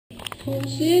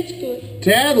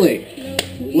Tadly,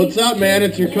 what's up, man?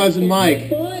 It's your cousin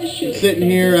Mike. I'm sitting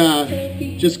here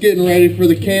just getting ready for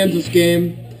the Kansas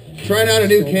game. Trying out a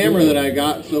new camera that I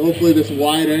got, so hopefully this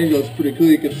wide angle is pretty cool.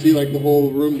 You can see like the whole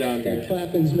room down here.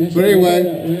 But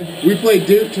anyway, we played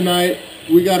Duke tonight.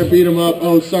 We got to beat them up.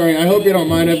 Oh, sorry. I hope you don't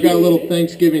mind. I've got a little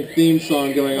Thanksgiving theme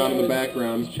song going on in the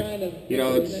background. You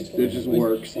know, it just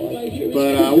works.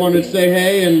 But I wanted to say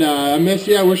hey, and I miss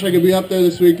you. I wish I could be up there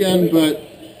this weekend, but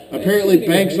apparently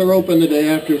banks are open the day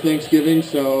after Thanksgiving,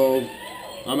 so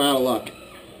I'm out of luck.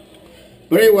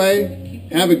 But anyway,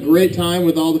 have a great time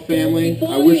with all the family.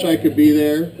 I wish I could be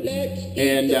there.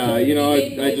 And, you know,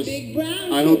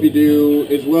 I hope you do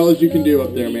as well as you can do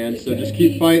up there, man. So just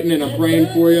keep fighting, and I'm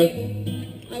praying for you.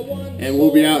 And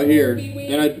we'll be out here.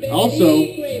 And I also,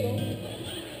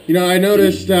 you know, I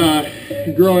noticed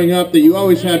growing up that you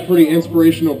always had pretty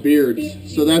inspirational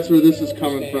beards. So that's where this is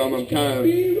coming from. I'm kind of,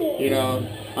 you know,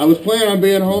 I was planning on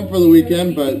being home for the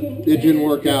weekend, but it didn't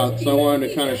work out. So I wanted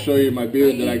to kind of show you my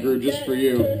beard that I grew just for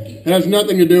you. It has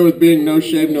nothing to do with being No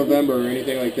Shave November or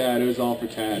anything like that. It was all for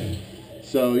Tad.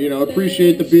 So, you know,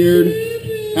 appreciate the beard.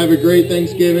 Have a great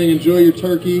Thanksgiving. Enjoy your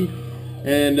turkey.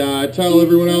 And tell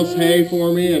everyone else hey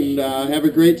for me, and have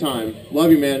a great time.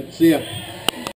 Love you, man. See ya.